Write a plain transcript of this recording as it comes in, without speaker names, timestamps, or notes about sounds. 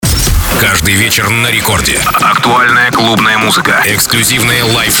Каждый вечер на рекорде. Актуальная клубная музыка. Эксклюзивные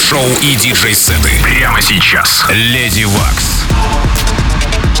лайв-шоу и диджей-сеты. Прямо сейчас. Леди Вакс.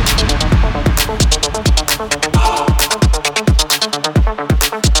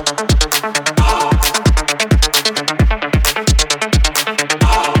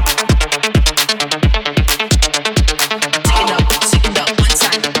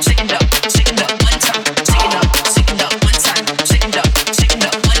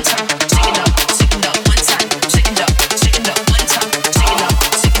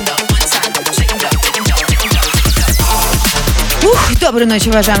 Доброй ночи,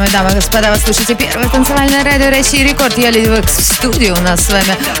 уважаемые дамы и господа. Вы слушаете первое танцевальное радио России Рекорд. Я Леди Вакс в студии. У нас с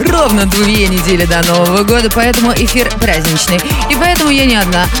вами ровно 2 недели до Нового года, поэтому эфир праздничный. И поэтому я не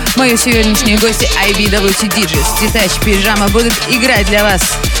одна. Мои сегодняшние гости IBWT DJs, Детач, Пижама будут играть для вас.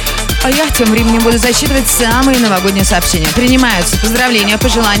 А я тем временем буду зачитывать самые новогодние сообщения. Принимаются поздравления,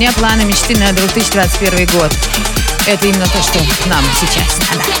 пожелания, планы, мечты на 2021 год. Это именно то, что нам сейчас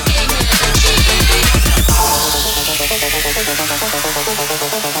надо.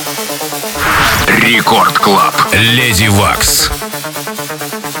 Рекорд Клаб. Леди Вакс.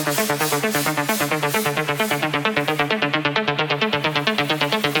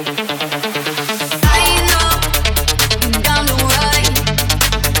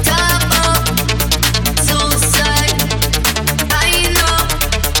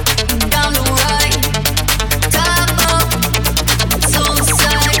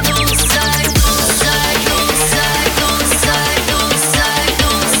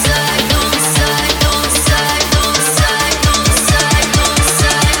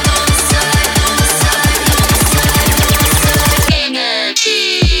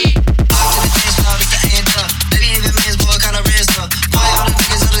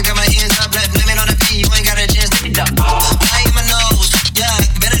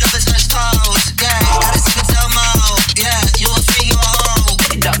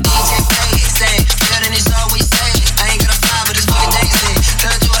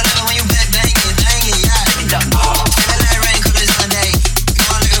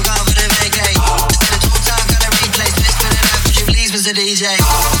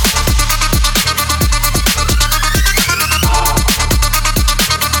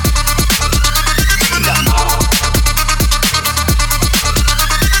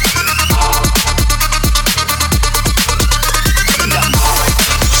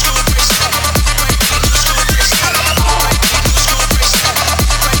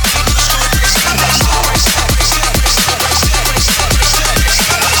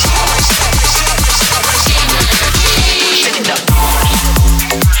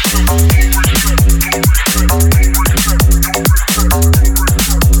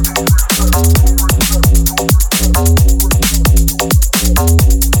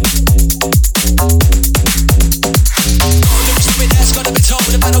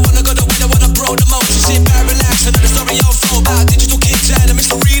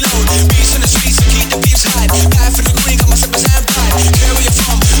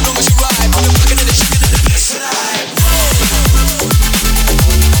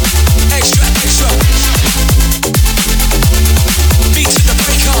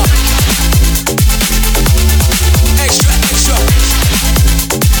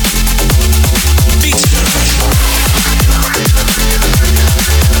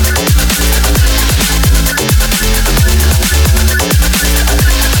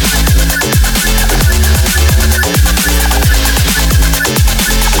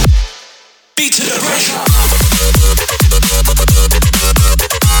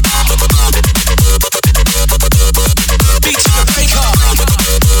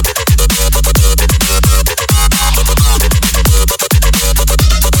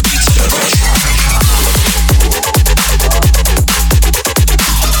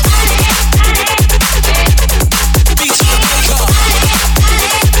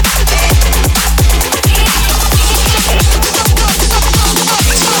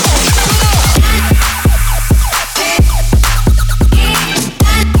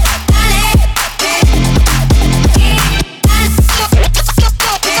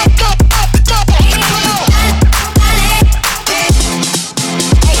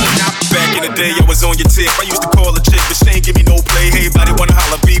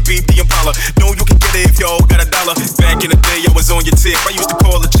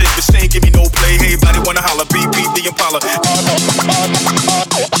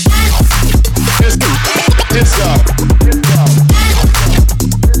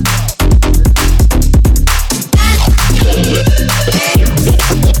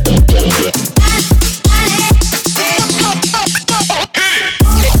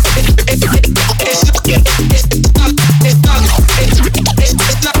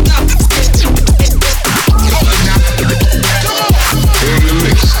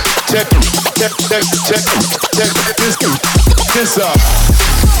 check this out.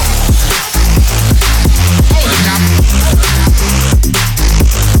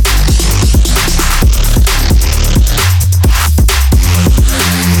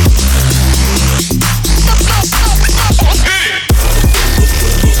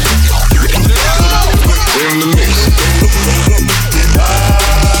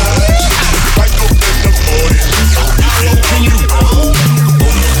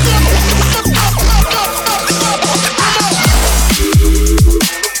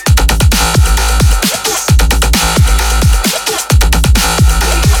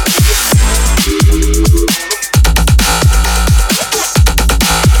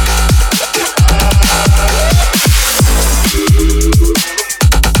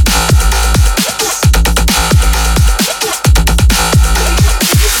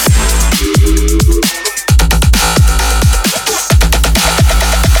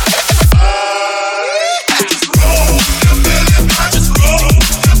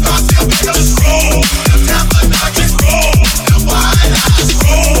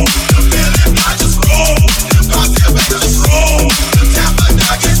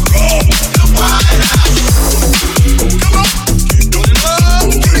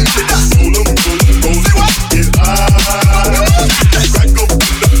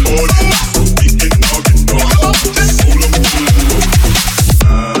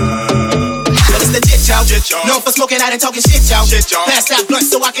 Known for smoking out and talking shit, y'all. Pass out blunt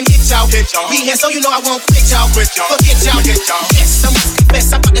so I can hit y'all. We here so you know I won't quit y'all. Forget y'all. Yes, I must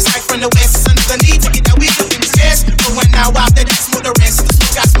confess. I bought this right from the west. Under the need to get that weed up in the stairs. But when now after that, smoke the rest. The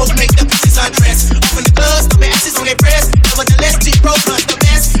smoke got smoke, make the bitches undress. Open the gloves, the asses on their breast. Nevertheless, G-Pro plus the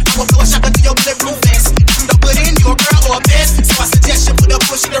best. I will blow a shotgun through your bulletproof vest. You don't put in, you a girl or a best. So I suggest you put a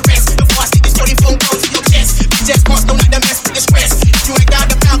push in the rest. Before I stick this 44 close to your chest. Just once, don't let them mess with the stress. If you ain't got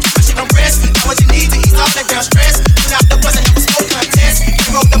the pound, keep my shit compressed. Now what you need to ease off that down stress. Pull out the buzz and have a smoke contest.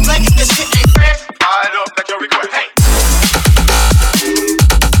 You roll the blunt if this shit ain't fresh. Hide up like your request. Hey.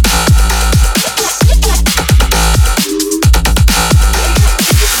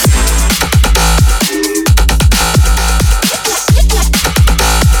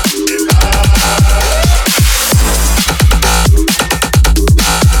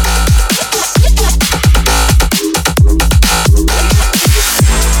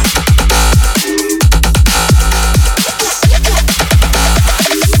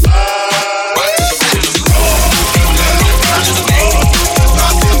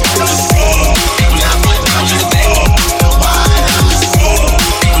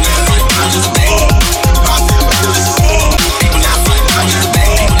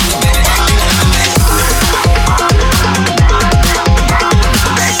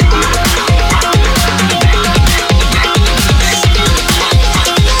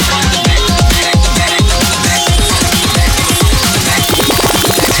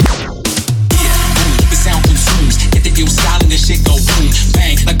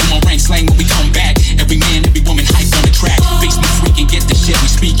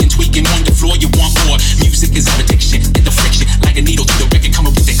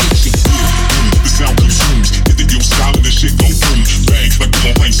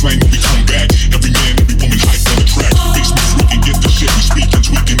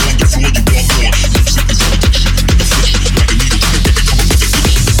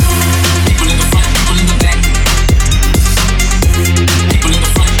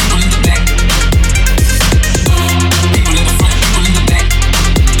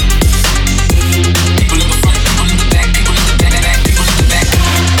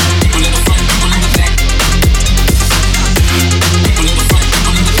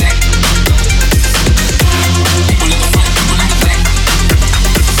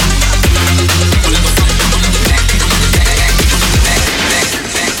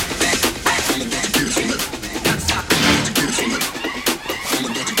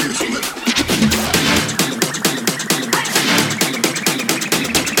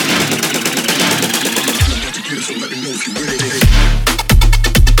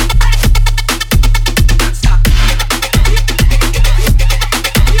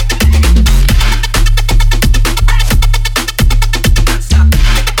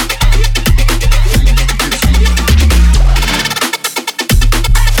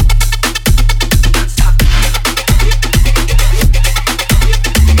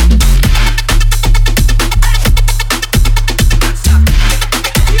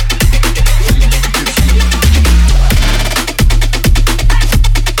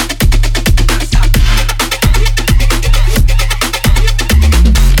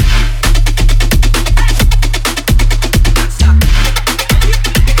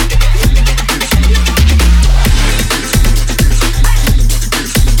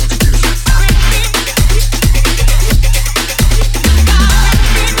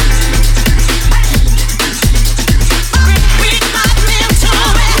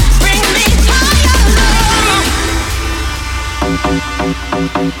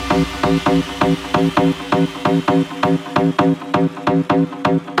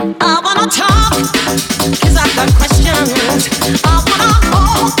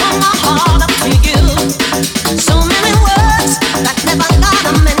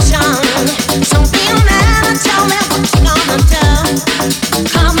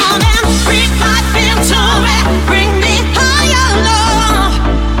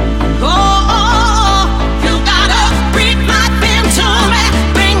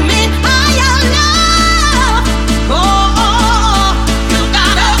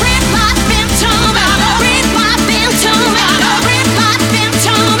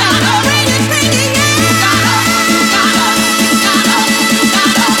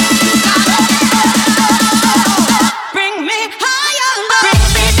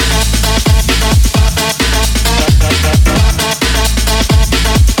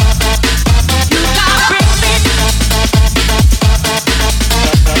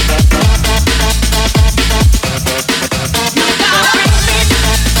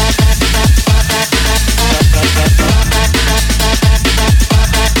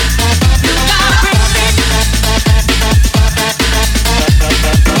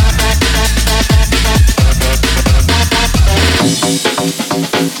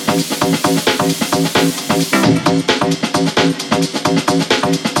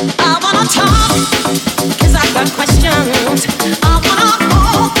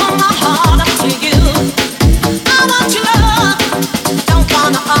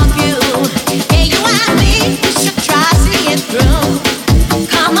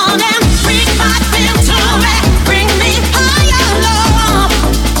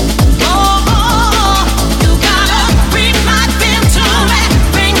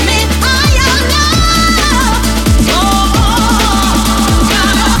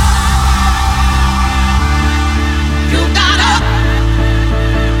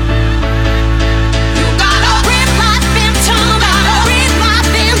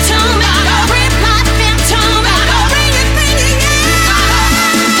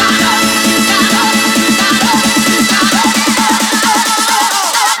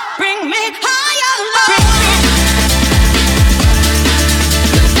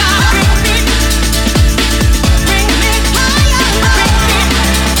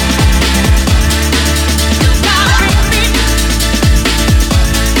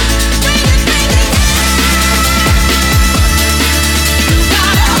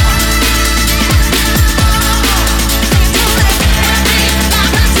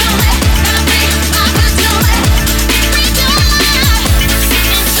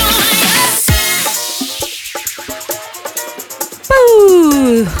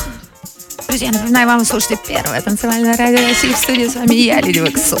 Друзья, напоминаю вам, слушайте первое танцевальное радио России. В студии с вами я, Леди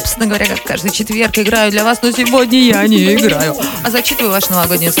Вакс. Собственно говоря, как каждый четверг играю для вас, но сегодня я не играю, а зачитываю ваши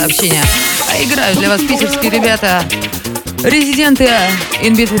новогодние сообщения. А играют для вас питерские ребята, резиденты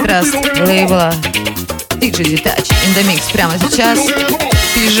In Beat with Trust лейбла DJ Detach in the Mix. Прямо сейчас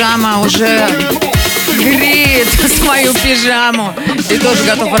пижама уже греет свою пижаму и тоже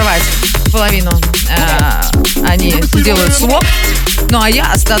готов рвать половину. Они делают своп, ну а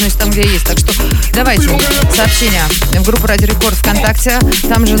я останусь там, где есть. Так что давайте сообщения в группу Радио Рекорд ВКонтакте.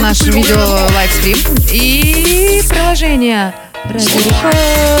 Там же наш видео лайвстрим и приложение Радио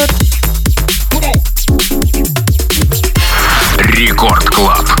Рекорд. Рекорд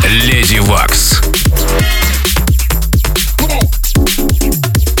Клаб. Леди Вакс.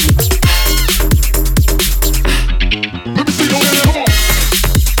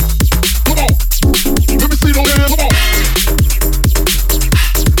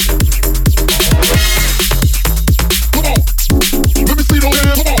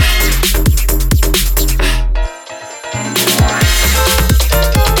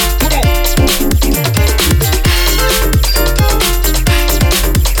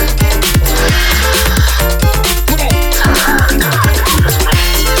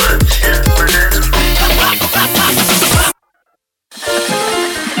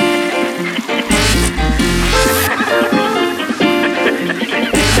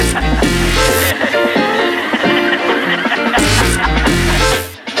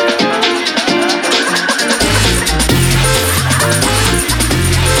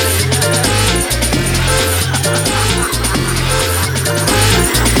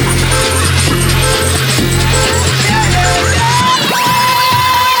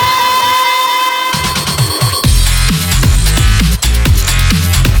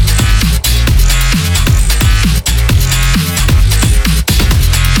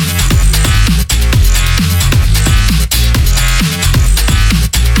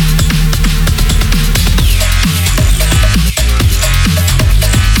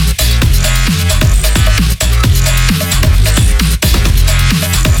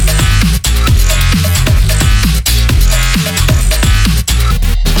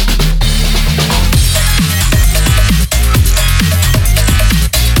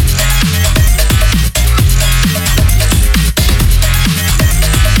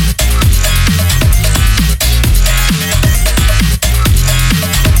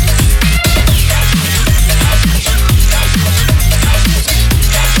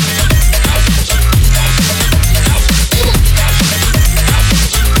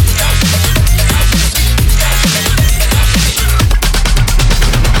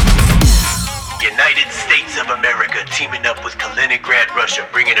 Mad Russia,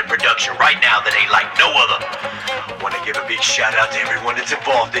 bringing a production right now that ain't like no other. Wanna give a big shout out to everyone that's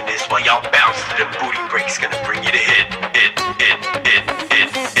involved in this while y'all bounce to the booty breaks. Gonna bring you the hit.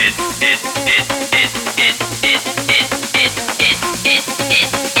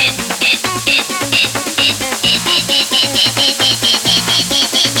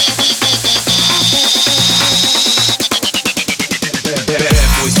 Bad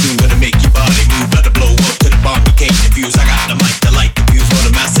boys soon gonna make your body move. About to blow up to the bomb you can't defuse. I got the mic to light the fuse. Run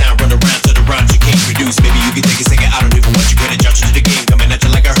my sound, run around to the rhymes you can't produce. Maybe you can take a second, I don't even want you credit. Judge to the game, coming at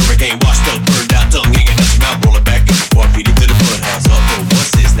you like a hurricane. Washed up, burned out, tongue hanging out your mouth, rolling back and forth, feeding to the bloodhouse.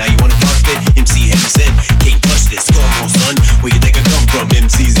 What's this? Now you wanna toss it? MC Henry said, can't touch this. Come on, son, where you think I come from?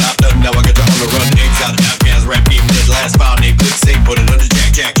 MC's out done, now I got you on the run. Eggs out, outcast, rap game, dead last file name, click, say, put it under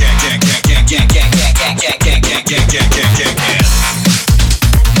jack, jack, jack, jack, jack, jack, jack, jack, jack, jack, jack, jack, jack, jack, jack, jack, jack, jack.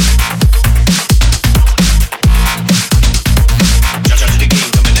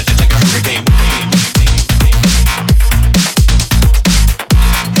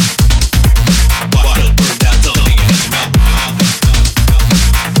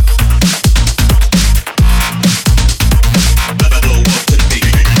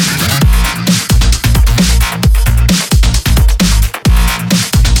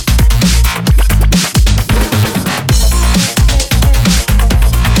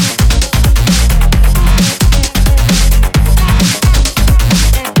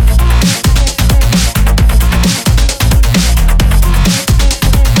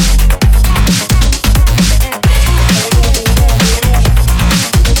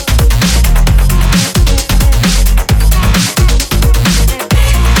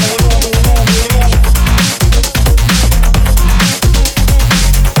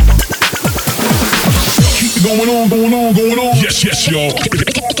 Yes, y'all.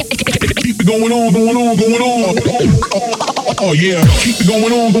 Keep it going on. Oh yeah. Keep it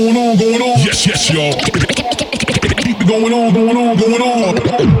going on. Yes, y'all. Keep it going on.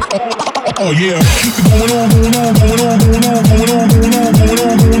 Oh yeah. Keep it going on.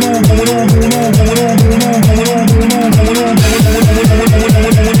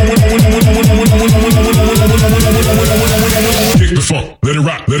 Kick the funk. Let it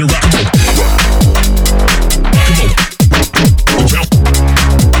rock. Let it rock. Come on. Kick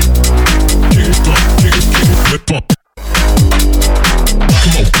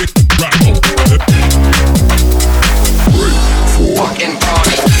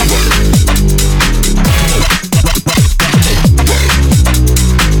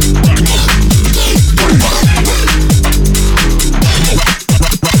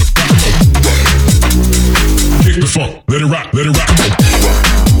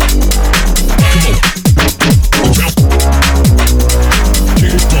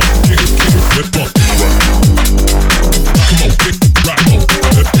it, let it bump. Come on, kick, rock,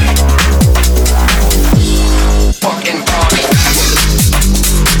 Fucking party.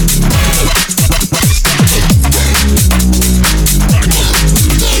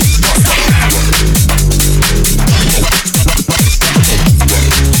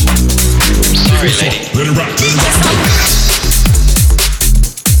 Sorry, lady. Let it rock.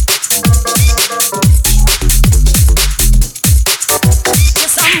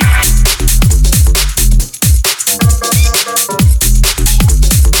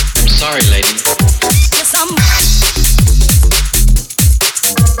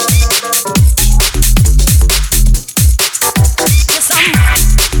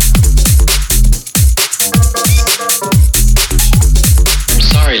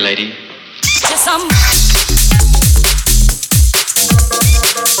 Sorry, lady.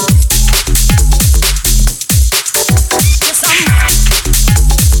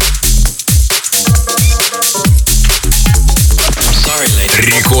 I'm sorry, lady.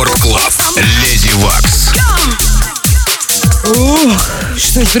 Рекорд Клаб. Леди Вакс.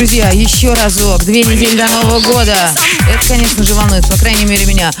 Что ж, друзья, еще разок. 2 недели до Нового года. Это, конечно же, волнует, по крайней мере,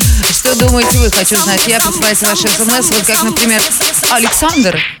 меня. Что думаете вы? Хочу знать. Я присылайте ваши смс. Вот как, например,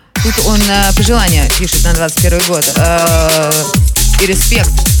 Александр. Тут он пожелания пишет на 21 год. И респект,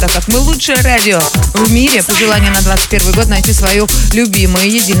 так как мы лучшее радио в мире. Пожелание на 21 год найти свою любимую,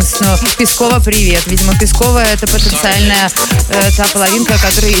 единственную. Пескова, привет. Видимо, Пескова — это потенциальная та половинка, о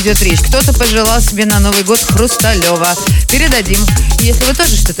которой идет речь. Кто-то пожелал себе на Новый год Хрусталева. Передадим. Если вы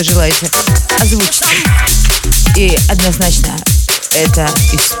тоже что-то желаете, озвучьте. И однозначно это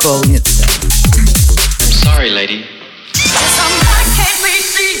исполнится. I'm sorry, lady.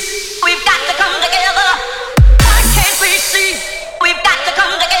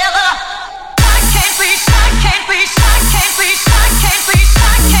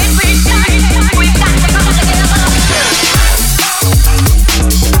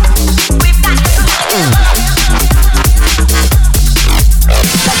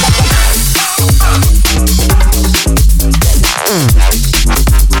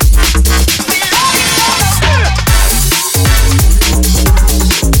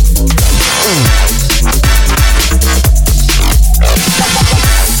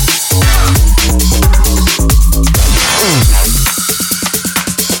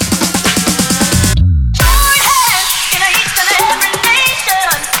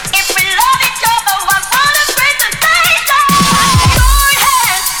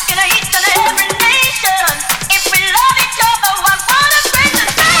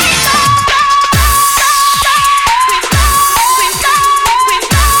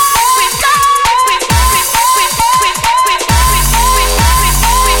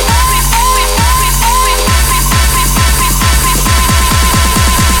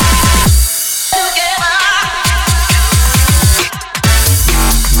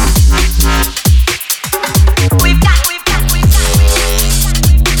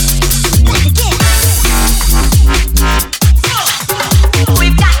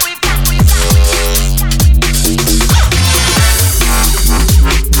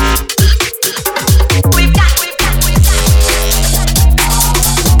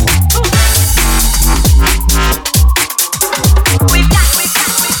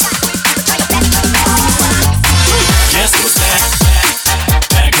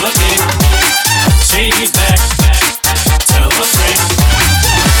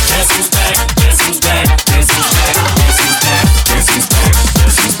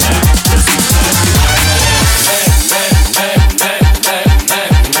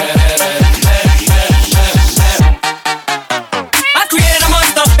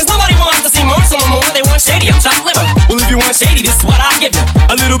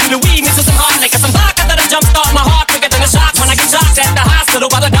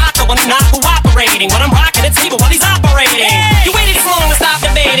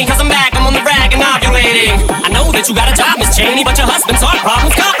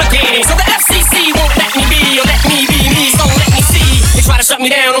 me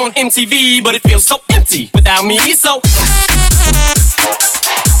down on MTV, but it feels so empty without me. So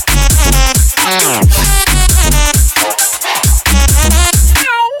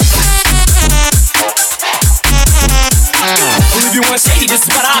if you want shady, this is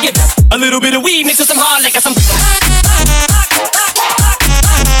what I'll give. A little bit of weed mixed with some hard liquor, some.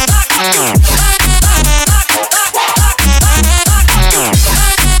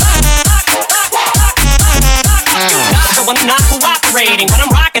 I'm not cooperating, but I'm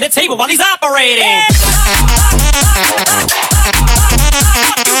rocking the table while he's operating.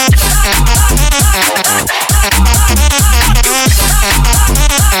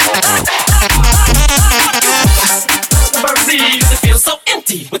 It feels so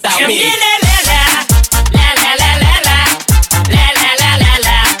empty without me.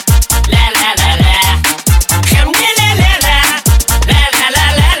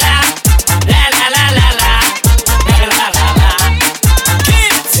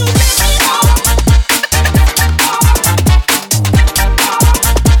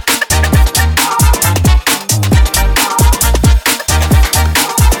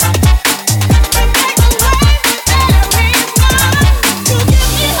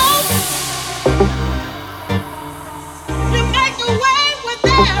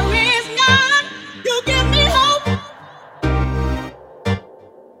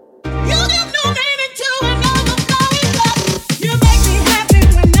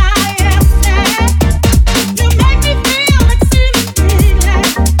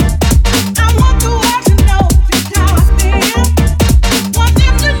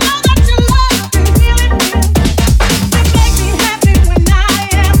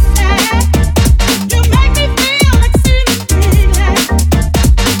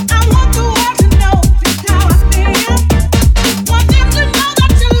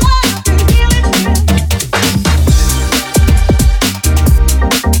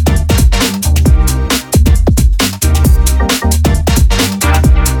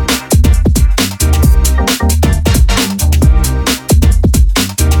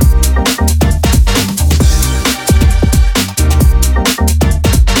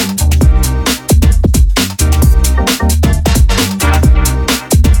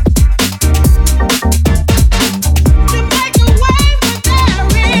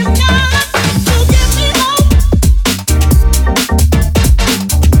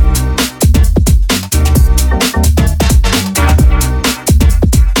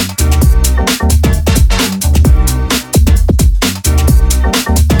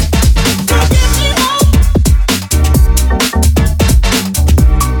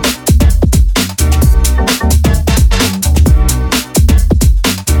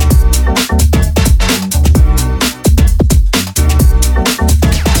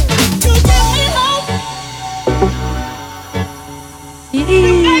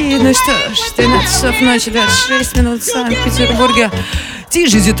 Ну что ж, 13 часов ночи, 26 минут в Санкт-Петербурге.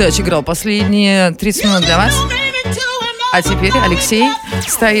 Тиже Детач играл последние 30 минут для вас. А теперь Алексей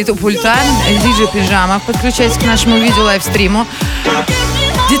стоит у пульта, диджей Пижама. Подключайтесь к нашему видео-лайвстриму.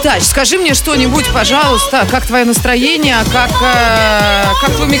 Детач, скажи мне что-нибудь, пожалуйста, как твое настроение, как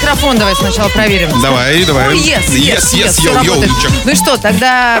твой микрофон, давай сначала проверим. Давай. Yes, йоу. Ну что,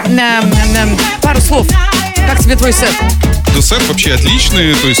 тогда пару слов. Как тебе твой сет? Да, сет вообще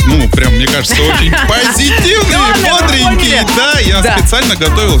отличный, то есть, прям, мне кажется, очень позитивный, бодренький. Да, я специально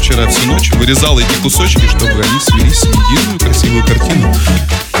готовил вчера всю ночь, вырезал эти кусочки, чтобы они слились в единую красивую картину.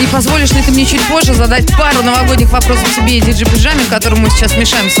 И позволишь ли ты мне чуть позже задать пару новогодних вопросов тебе и диджей Пижаме, которому мы сейчас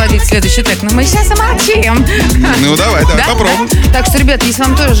мешаем сводить следующий трек? Но мы сейчас замолчим. Ну, давай, попробуем. Да? Так что, ребят, если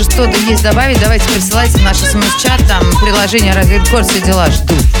вам тоже что-то есть добавить, давайте присылайте в наш смс-чат, там приложение Радио Рекорд, все дела,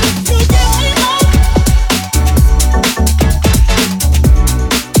 жду.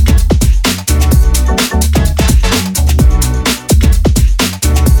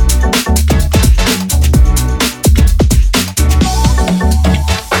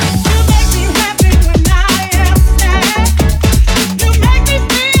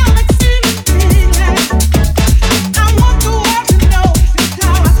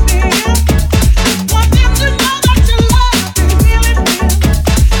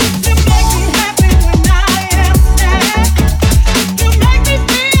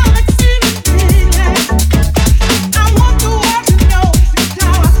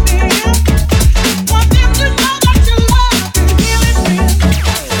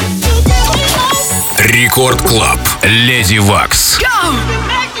 Рекорд Клаб. Леди Вакс.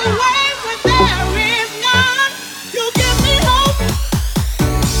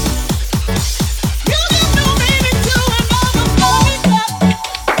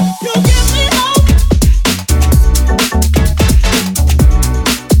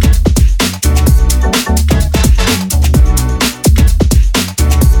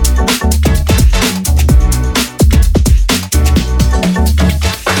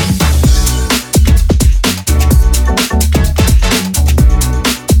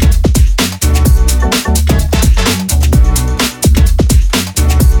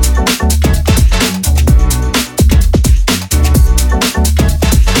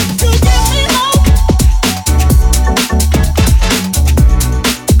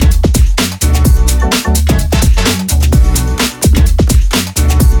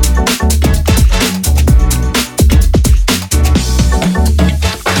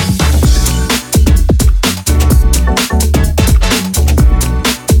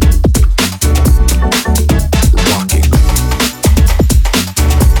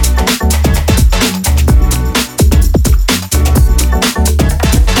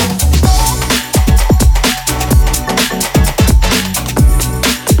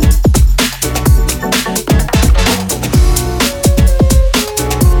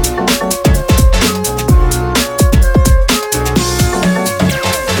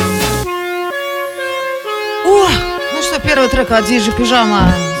 музыка от Диджи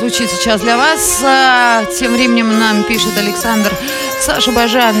Пижама звучит сейчас для вас. Тем временем нам пишет Александр: Саша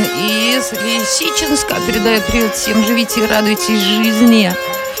Бажан из Лисичинска передает привет всем, живите и радуйтесь жизни.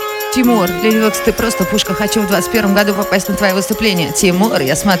 Тимур, Леди Вакс, ты просто пушка. Хочу в 2021 году попасть на твое выступление. Тимур,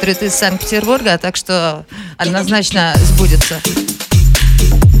 я смотрю, ты из Санкт-Петербурга, так что однозначно сбудется.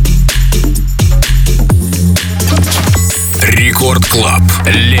 Рекорд Клаб.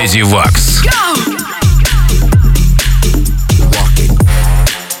 Леди Вакс.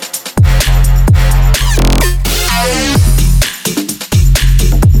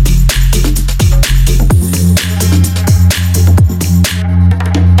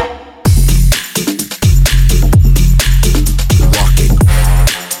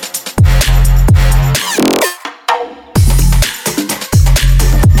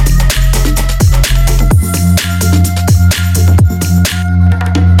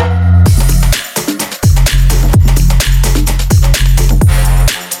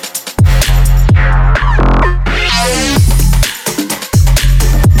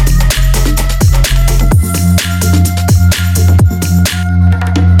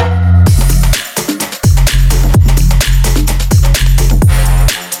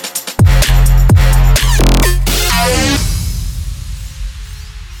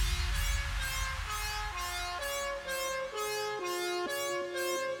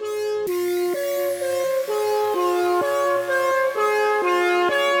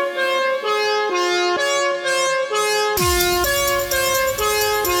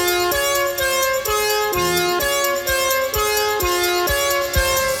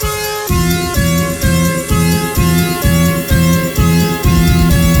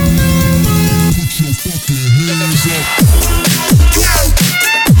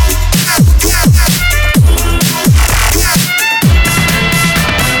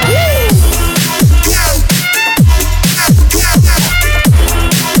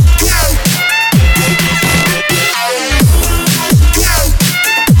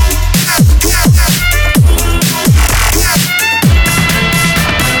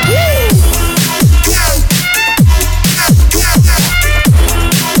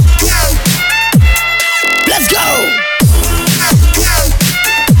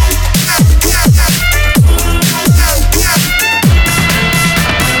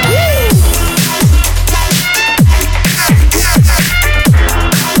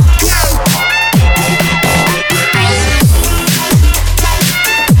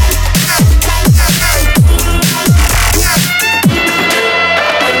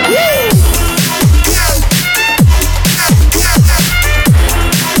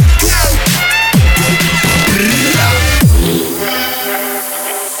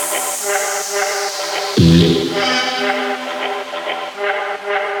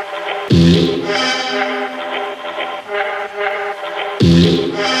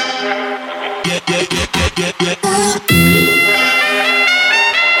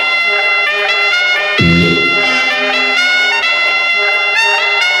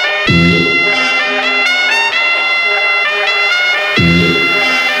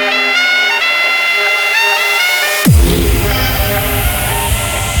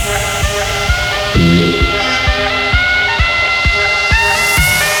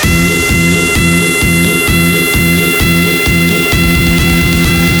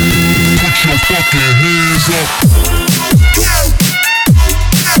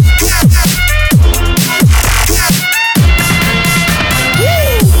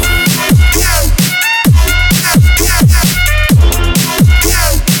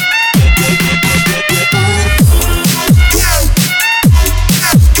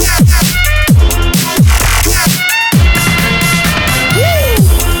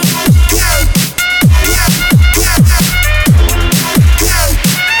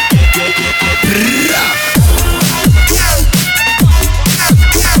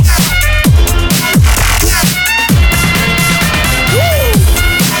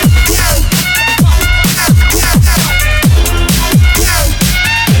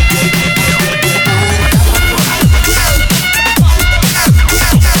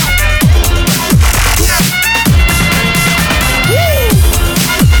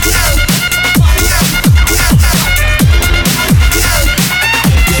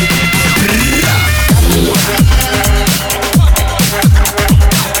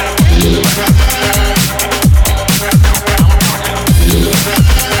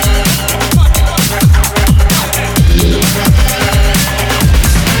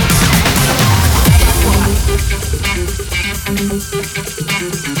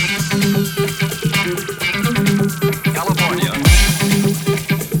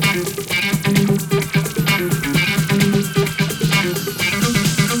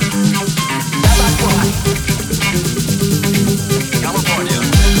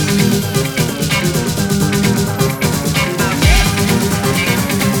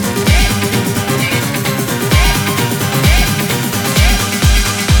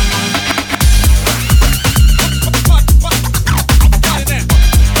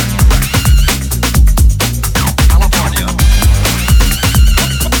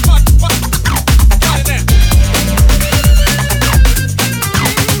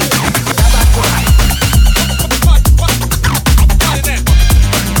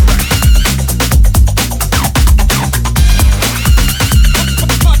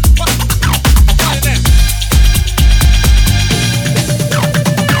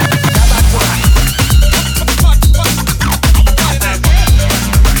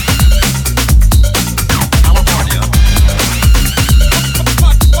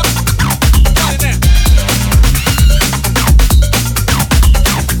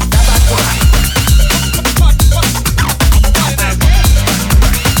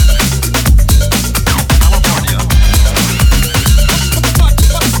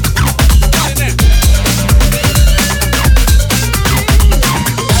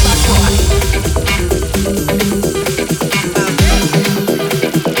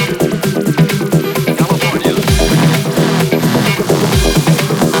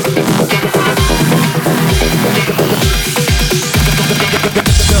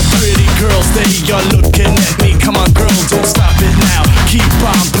 you're looking at me. Come on, girl, don't stop it now. Keep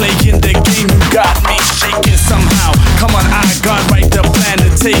on playing the game, you got me shaking somehow. Come on, I got right the plan to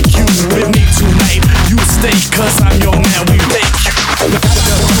take you with me tonight. You stay, cause I'm your man, we make you.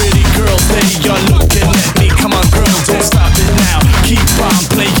 The pretty girls, they are looking at me. Come on, girl, don't stop it now. Keep on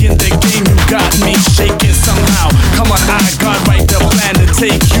playing the game, you got me shaking somehow. Come on, I got right the plan to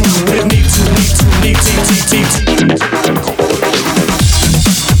take you with me to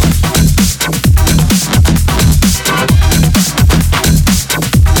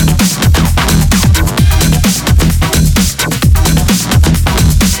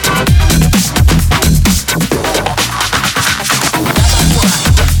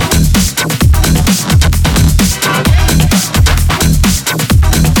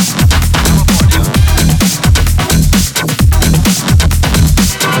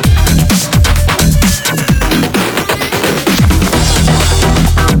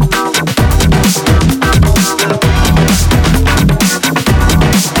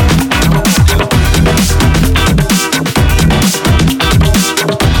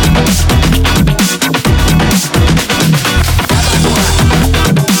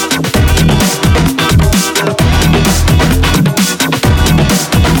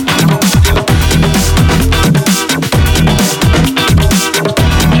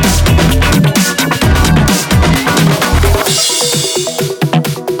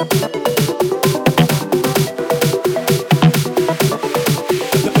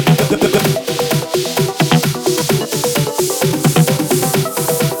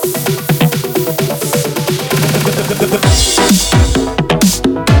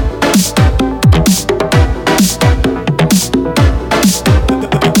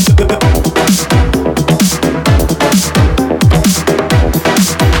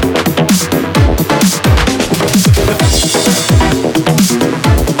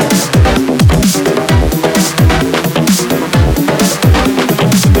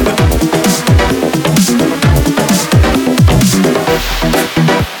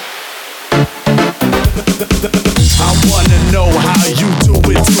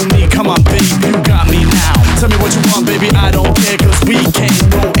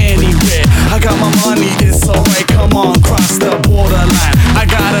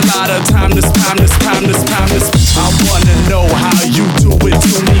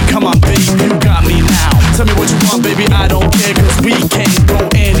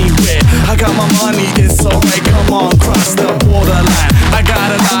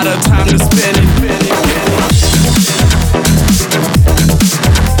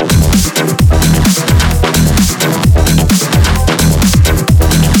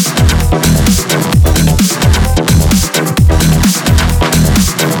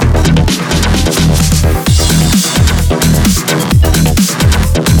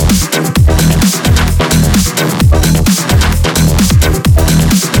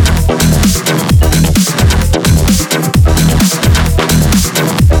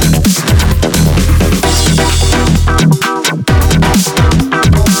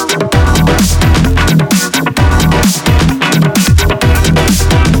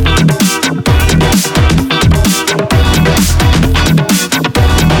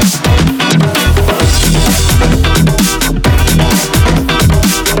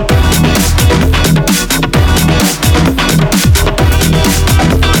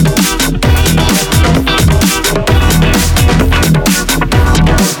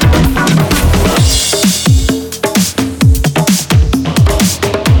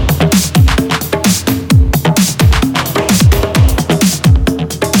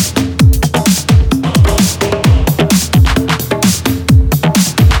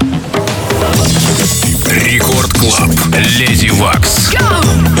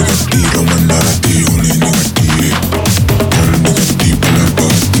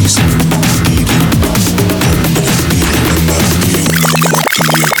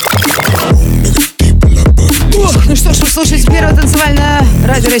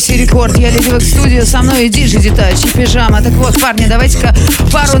России Рекорд. Я Леди Вакс студию, со мной и диджей Детач и Пижама. Так вот, парни, давайте-ка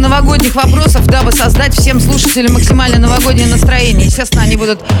пару новогодних вопросов, дабы создать всем слушателям максимально новогоднее настроение. Естественно, они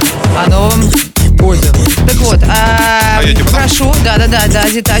будут о новом годе. Так вот, прошу, да,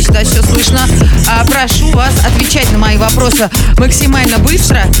 Детач, да, все слышно. Прошу вас отвечать на мои вопросы максимально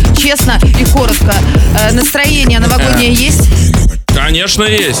быстро, честно и коротко. Настроение новогоднее есть? Конечно,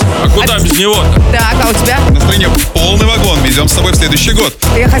 есть. А куда без него-то? Так, а у тебя? Настроение полный вагон. Везем с собой в следующий год.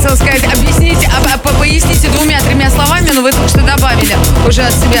 Я хотела сказать, объясните, поясните 2-3 словами, но вы только что добавили уже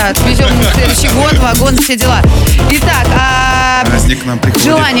от себя. Везем в следующий год, вагон, все дела. Итак, Праздник нам приходит.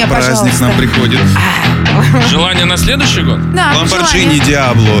 Желание, Праздник пожалуйста. нам приходит. Желание на следующий год? Да, Ламборджини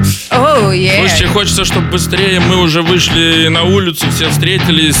Диабло. Слушайте, хочется, чтобы быстрее мы уже вышли на улицу, все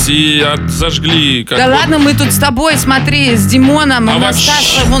встретились и зажгли. Да ладно, мы тут с тобой, смотри, с Димоном, А у нас вообще-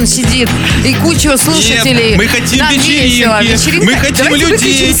 Саша вон сидит, и куча слушателей. Нет, мы хотим Нам весело. вечеринки, Вечеринка? мы хотим Давайте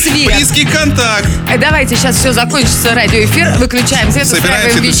людей, выключим свет. близкий контакт. Давайте, сейчас все закончится, радиоэфир, выключаем свет, Собираемся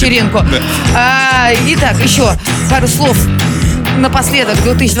устраиваем вечеринку. Итак, еще пару слов напоследок к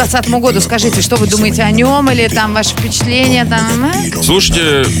 2020 году. Скажите, что вы думаете о нем, или там ваши впечатления? Там,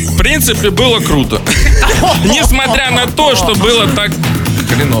 Слушайте, в принципе, было круто. Несмотря на то, что было так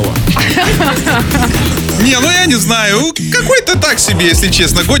хреново. Не, ну я не знаю, какой-то так себе, если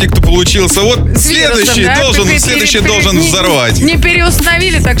честно, годик-то получился. Вот С вирусом, следующий да? должен взорвать. Не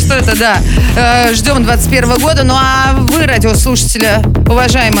переустановили, так что это да. Ждем 21 года. Ну а вы, радиослушатели,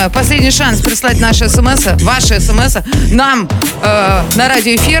 уважаемые, последний шанс прислать наши смс, ваши смс нам на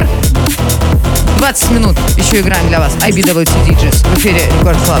радиоэфир. 20 минут еще играем для вас. IBWT DJs в эфире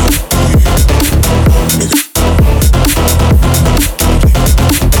Рекорд Клаб.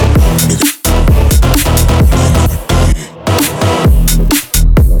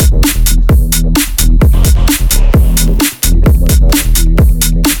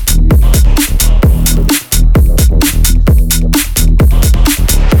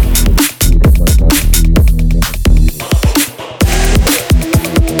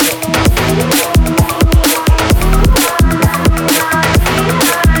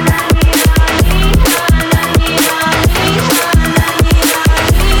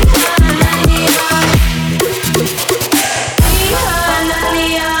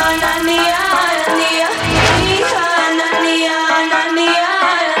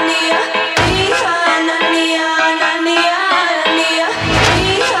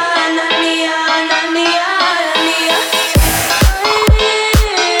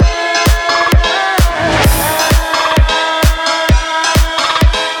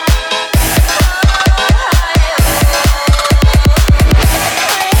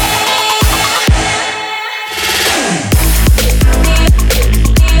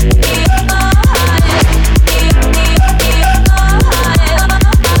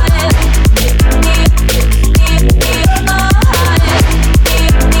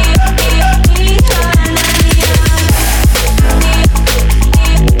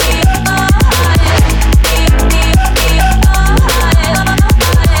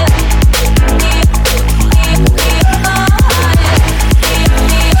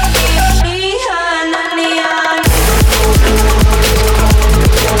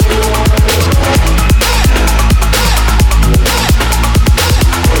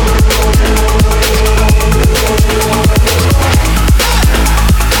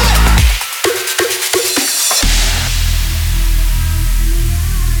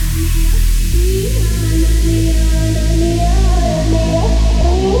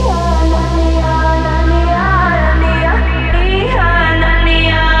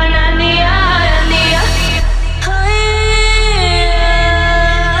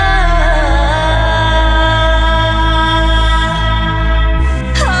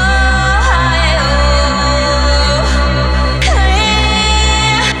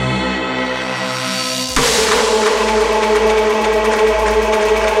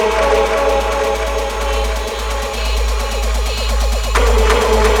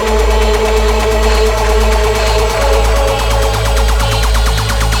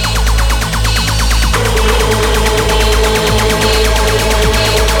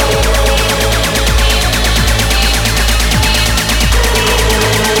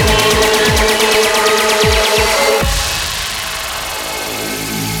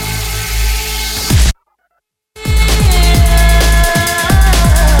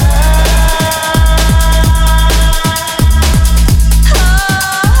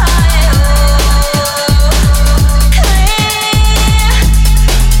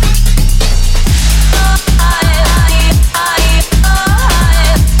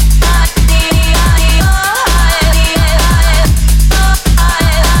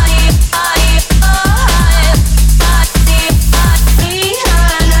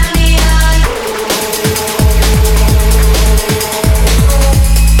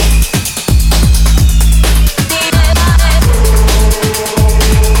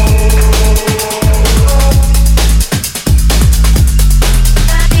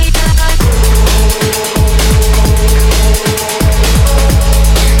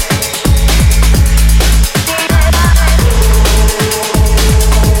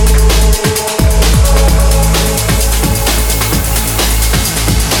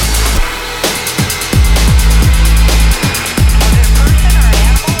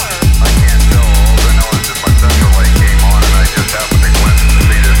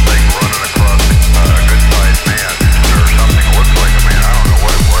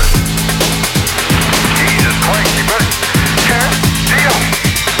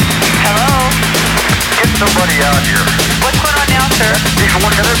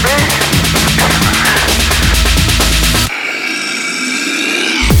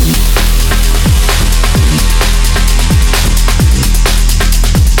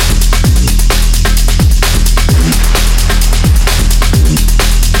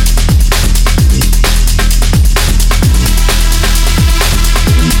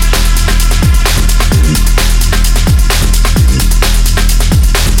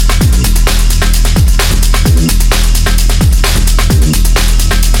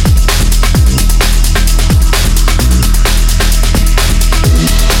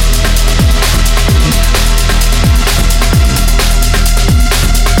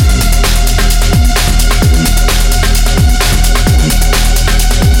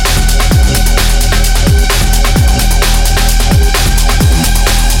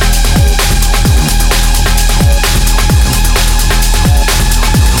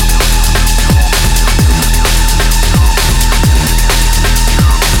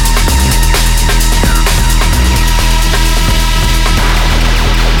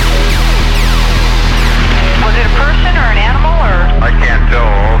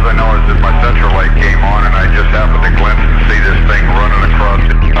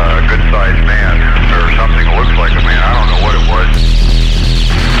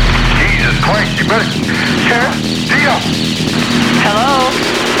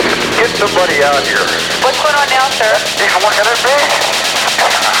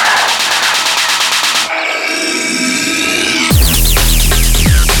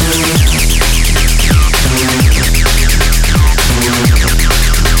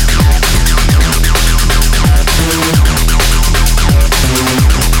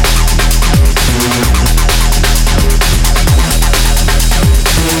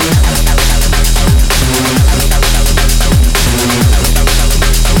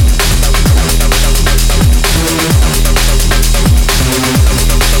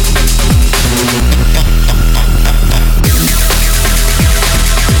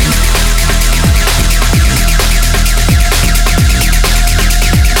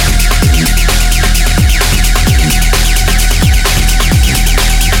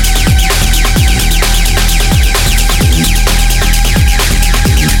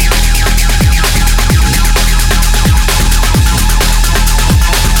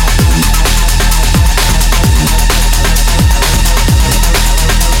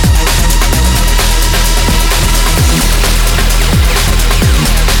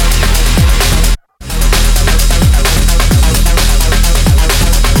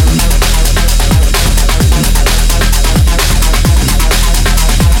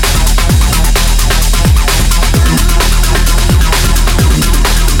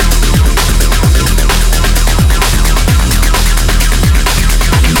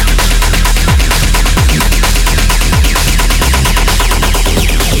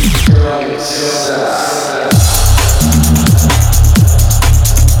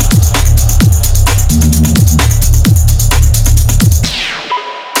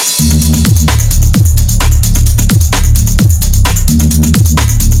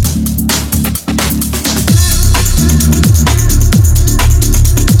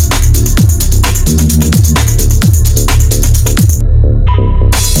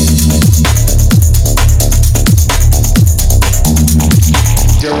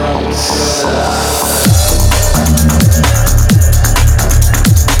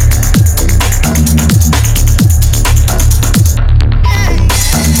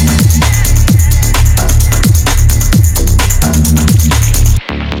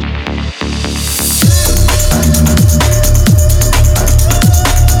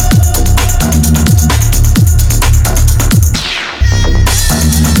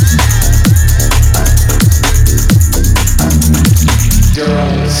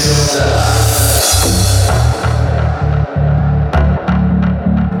 Girls.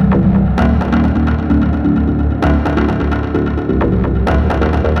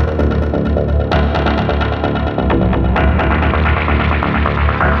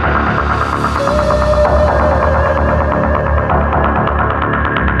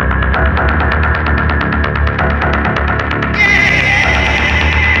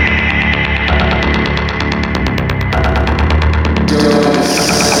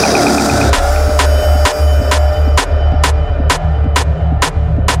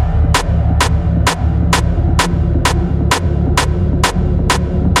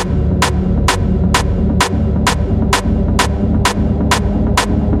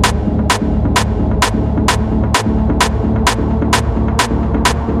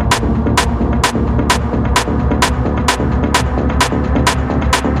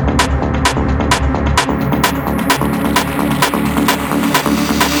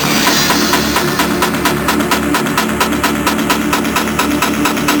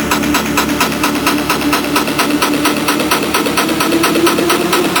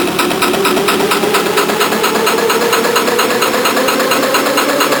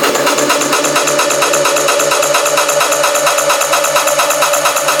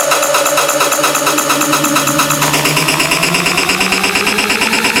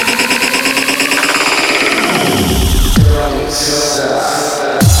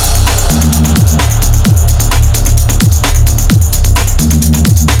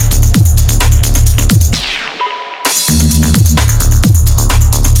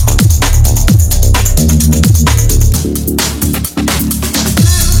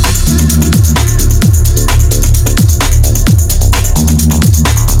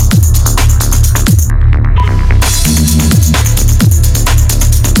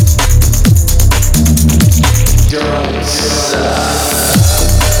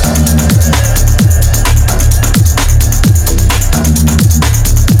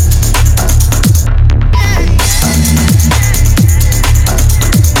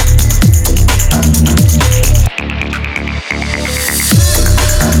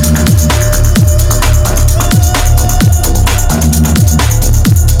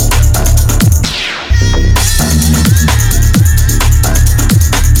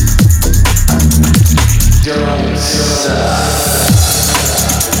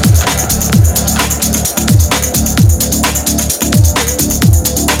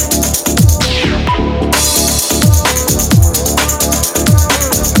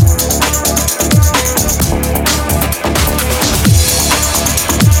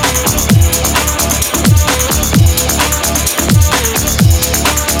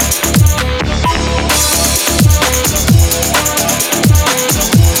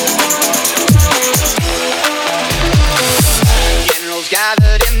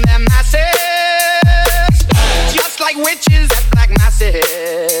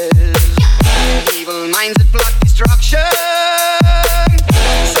 vices. Evil minds that plot destruction.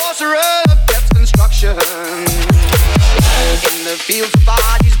 Sorcerer of death's construction. In the fields of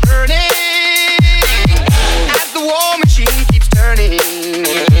bodies burning. As the war machine keeps turning.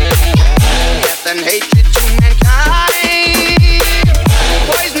 Death and hatred to mankind.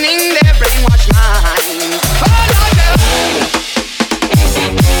 Poisoning their brainwashed minds. Oh, Lord,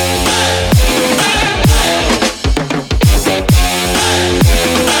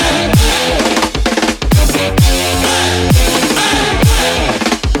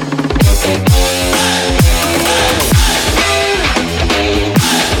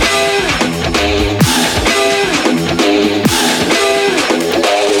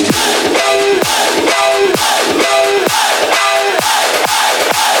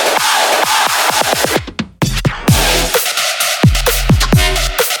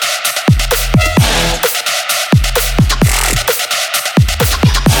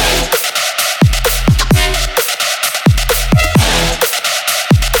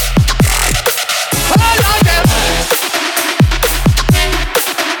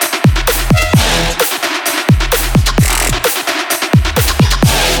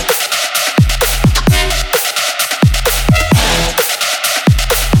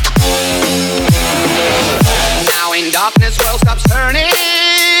 darkness, well, stops turning.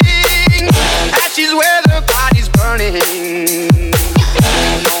 Ashes where the body's burning.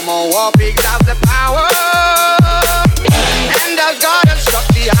 No more war pigs have the power. And as God has struck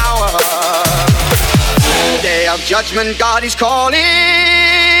the hour. Day of judgment, God is calling.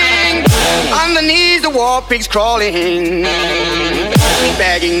 On the knees, the war pigs crawling.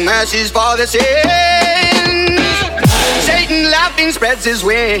 Begging mercies for the sins. Satan laughing spreads his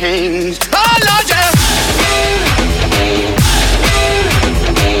wings. Oh, Lord, yeah.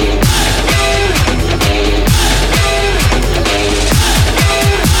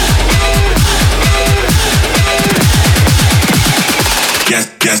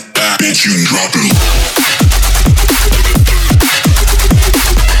 Yes, that bitch, you drop it.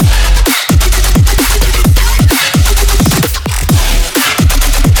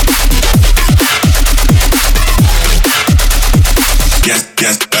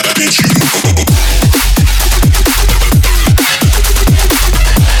 Yes, that bitch, you.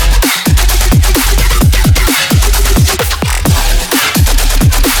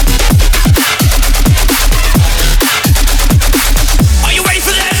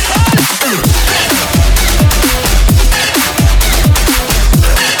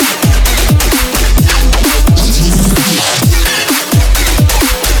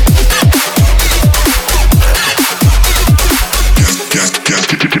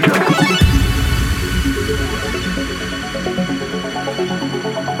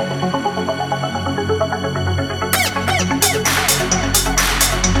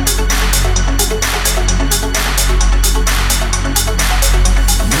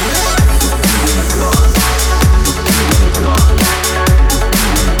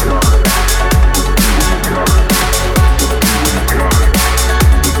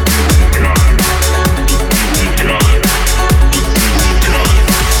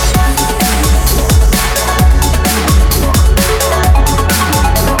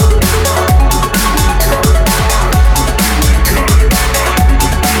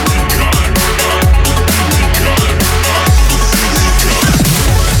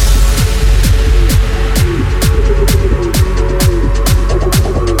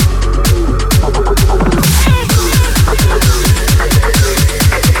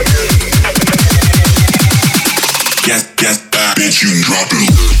 Bitch, you drop it.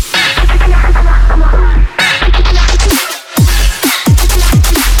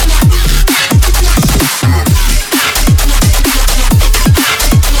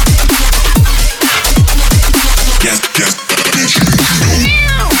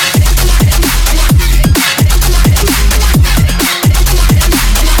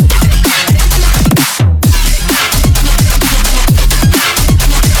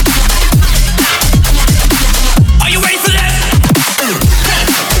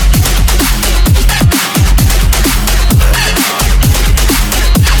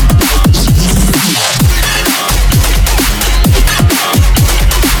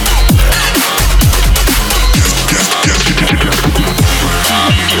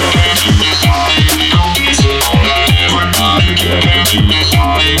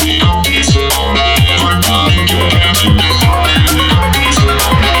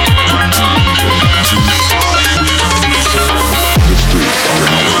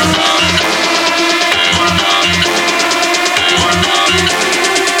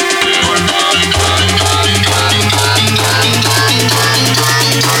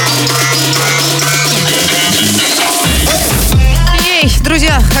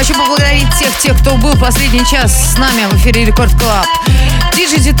 тех, кто был последний час с нами в эфире Рекорд Клаб.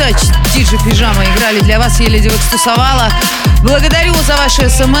 Диджей Детач, Диджей Пижама играли для вас, я Леди Вакс тусовала. Благодарю за ваши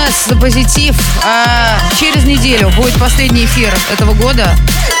смс, за позитив. Через неделю будет последний эфир этого года.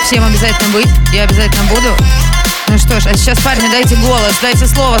 Всем обязательно быть, я обязательно буду. Ну что ж, а сейчас, парни, дайте голос, дайте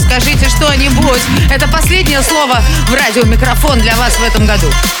слово, скажите что-нибудь. Это последнее слово в радиомикрофон для вас в этом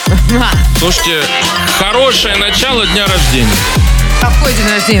году. Слушайте, хорошее начало дня рождения. Какой день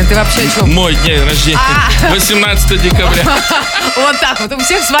рождения? Ты вообще о чем? Мой день рождения. 18 декабря. Вот так вот, у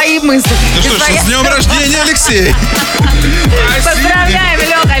всех свои мысли. Ну что ж, с днем рождения, Алексей! Поздравляем,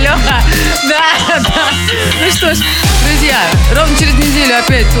 Леха. Да. Ну что ж, друзья, ровно через неделю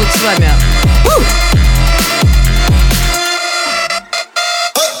опять тут с вами.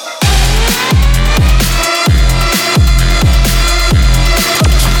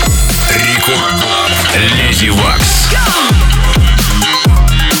 Рекорд Клаб. Леди Вакс.